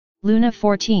Luna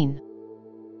 14.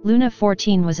 Luna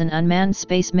 14 was an unmanned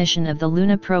space mission of the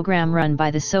Luna program run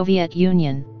by the Soviet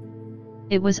Union.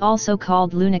 It was also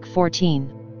called Lunik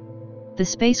 14. The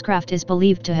spacecraft is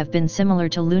believed to have been similar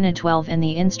to Luna 12 and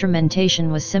the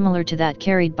instrumentation was similar to that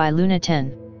carried by Luna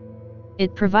 10.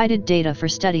 It provided data for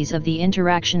studies of the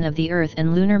interaction of the Earth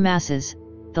and lunar masses,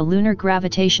 the lunar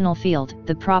gravitational field,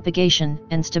 the propagation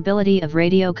and stability of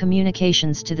radio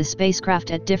communications to the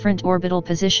spacecraft at different orbital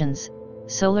positions,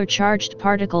 solar-charged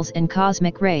particles and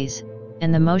cosmic rays,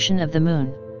 and the motion of the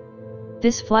Moon.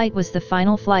 This flight was the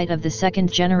final flight of the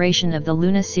second generation of the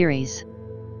Luna series.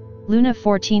 Luna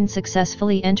 14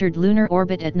 successfully entered lunar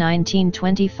orbit at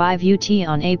 1925 UT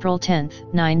on April 10,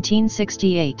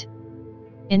 1968.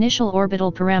 Initial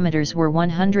orbital parameters were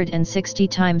 160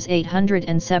 ×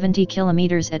 870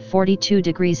 km at 42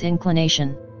 degrees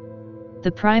inclination.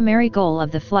 The primary goal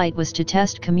of the flight was to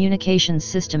test communications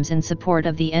systems in support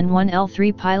of the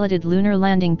N1L3 piloted lunar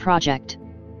landing project.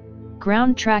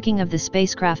 Ground tracking of the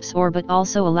spacecraft's orbit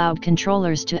also allowed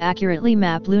controllers to accurately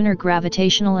map lunar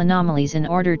gravitational anomalies in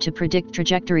order to predict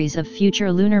trajectories of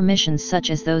future lunar missions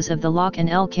such as those of the LOC and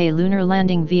LK lunar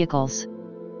landing vehicles.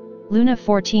 Luna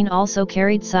 14 also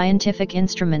carried scientific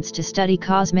instruments to study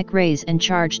cosmic rays and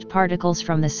charged particles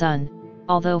from the Sun,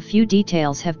 although few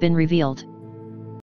details have been revealed.